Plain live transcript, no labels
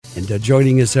And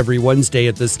joining us every Wednesday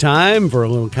at this time for a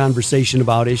little conversation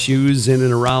about issues in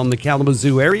and around the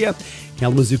Kalamazoo area,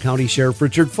 Kalamazoo County Sheriff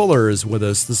Richard Fuller is with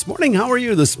us this morning. How are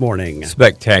you this morning?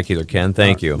 Spectacular, Ken.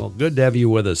 Thank you. Well, good to have you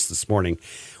with us this morning.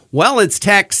 Well, it's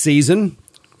tax season,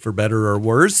 for better or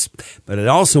worse, but it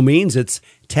also means it's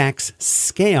tax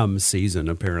scam season,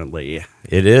 apparently.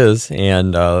 It is,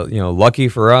 and lucky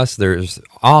for us, there's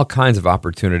all kinds of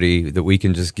opportunity that we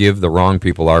can just give the wrong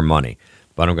people our money,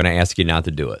 but I'm going to ask you not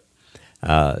to do it.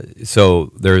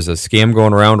 So there's a scam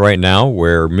going around right now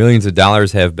where millions of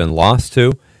dollars have been lost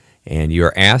to, and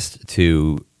you're asked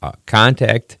to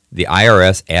contact the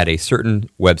IRS at a certain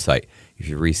website. If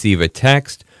you receive a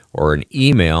text or an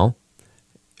email,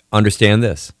 understand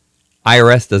this.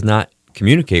 IRS does not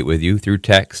communicate with you through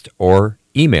text or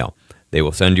email. They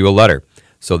will send you a letter.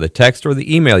 So the text or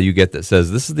the email you get that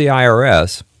says this is the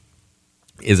IRS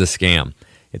is a scam.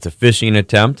 It's a phishing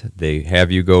attempt. They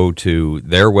have you go to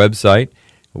their website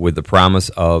with the promise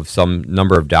of some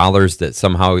number of dollars that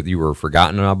somehow you were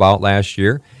forgotten about last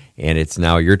year, and it's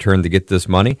now your turn to get this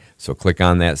money. So click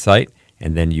on that site,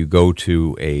 and then you go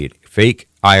to a fake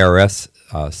IRS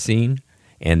scene,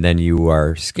 and then you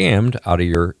are scammed out of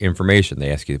your information.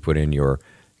 They ask you to put in your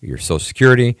Social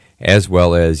Security as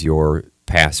well as your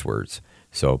passwords.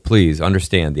 So please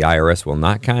understand the IRS will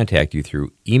not contact you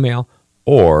through email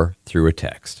or through a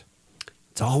text.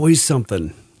 It's always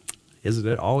something, isn't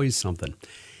it? Always something.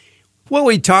 Well,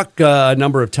 we talk a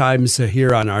number of times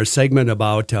here on our segment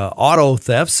about auto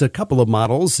thefts, a couple of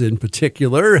models in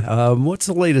particular. What's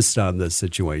the latest on this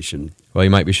situation? Well, you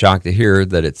might be shocked to hear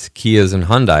that it's Kias and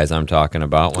Hyundais I'm talking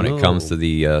about when it comes to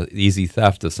the easy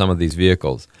theft of some of these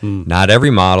vehicles. Not every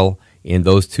model in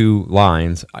those two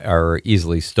lines are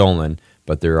easily stolen,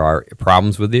 but there are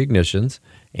problems with the ignitions,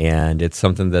 and it's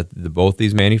something that both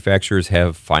these manufacturers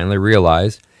have finally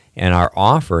realized and are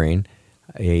offering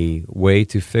a way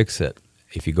to fix it.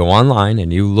 If you go online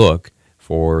and you look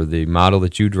for the model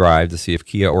that you drive to see if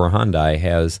Kia or Hyundai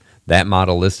has that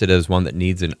model listed as one that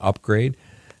needs an upgrade,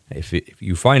 if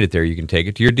you find it there, you can take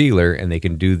it to your dealer and they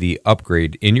can do the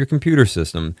upgrade in your computer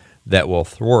system that will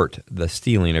thwart the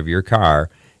stealing of your car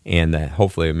and that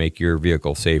hopefully make your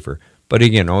vehicle safer. But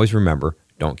again, always remember,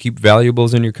 don't keep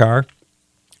valuables in your car,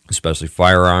 especially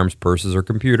firearms, purses, or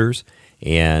computers.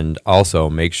 And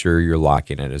also make sure you're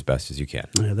locking it as best as you can.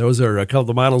 Those are a couple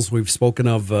of models we've spoken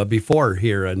of before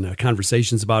here in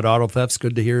conversations about auto thefts.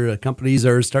 Good to hear companies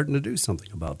are starting to do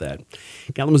something about that.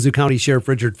 Kalamazoo County Sheriff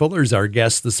Richard Fuller is our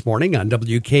guest this morning on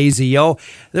WKZO.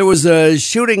 There was a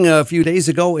shooting a few days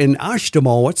ago in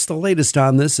Oshtemo. What's the latest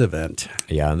on this event?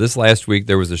 Yeah, this last week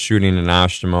there was a shooting in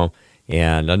Oshtemo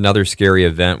and another scary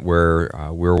event where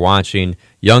we're watching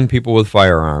young people with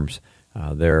firearms.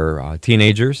 They're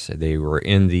teenagers. They were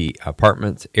in the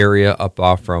apartments area up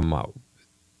off from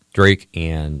Drake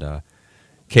and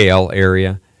KL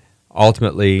area.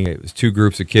 Ultimately, it was two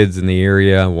groups of kids in the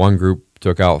area. One group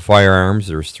took out firearms.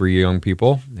 There was three young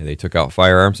people. And they took out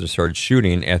firearms and started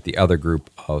shooting at the other group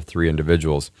of three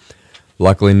individuals.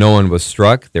 Luckily, no one was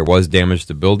struck. There was damage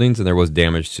to buildings and there was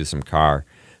damage to some car.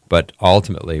 But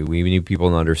ultimately, we need people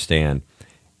to understand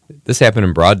this happened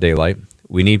in broad daylight.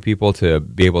 We need people to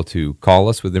be able to call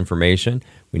us with information.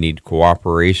 We need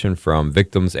cooperation from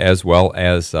victims as well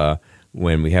as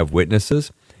when we have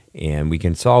witnesses, and we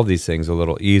can solve these things a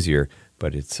little easier.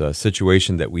 But it's a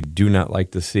situation that we do not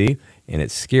like to see, and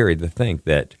it's scary to think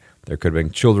that there could have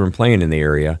been children playing in the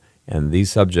area, and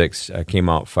these subjects came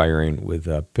out firing with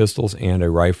pistols and a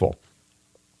rifle.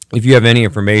 If you have any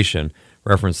information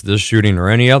reference to this shooting or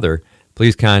any other,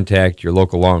 please contact your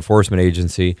local law enforcement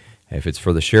agency. If it's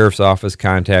for the sheriff's office,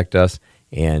 contact us,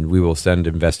 and we will send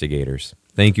investigators.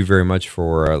 Thank you very much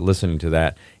for listening to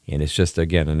that, and it's just,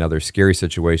 again, another scary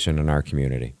situation in our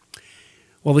community.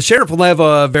 Well, the sheriff will have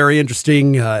a very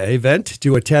interesting event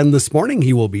to attend this morning.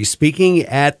 He will be speaking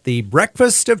at the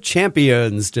Breakfast of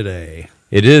Champions today.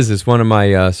 It is. It's one of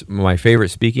my favorite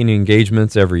speaking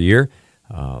engagements every year.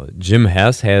 Jim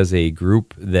Hess has a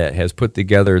group that has put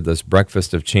together this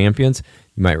Breakfast of Champions.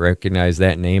 You might recognize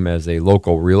that name as a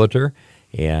local realtor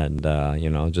and,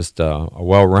 just a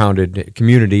well-rounded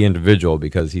community individual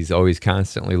because he's always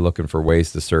constantly looking for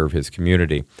ways to serve his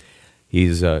community.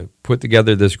 He's put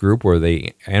together this group where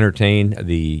they entertain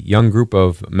the young group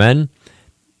of men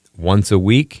once a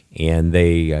week, and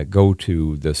they go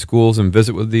to the schools and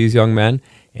visit with these young men,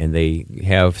 and they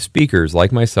have speakers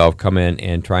like myself come in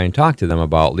and try and talk to them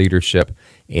about leadership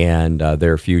and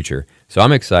their future. So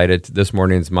I'm excited. This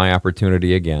morning is my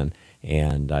opportunity again,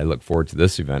 and I look forward to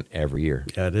this event every year.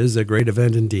 That is a great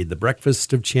event indeed. The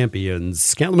Breakfast of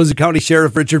Champions. Kalamazoo County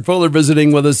Sheriff Richard Fuller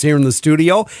visiting with us here in the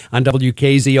studio on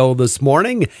WKZO this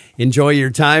morning. Enjoy your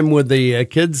time with the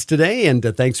kids today, and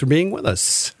thanks for being with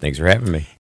us. Thanks for having me.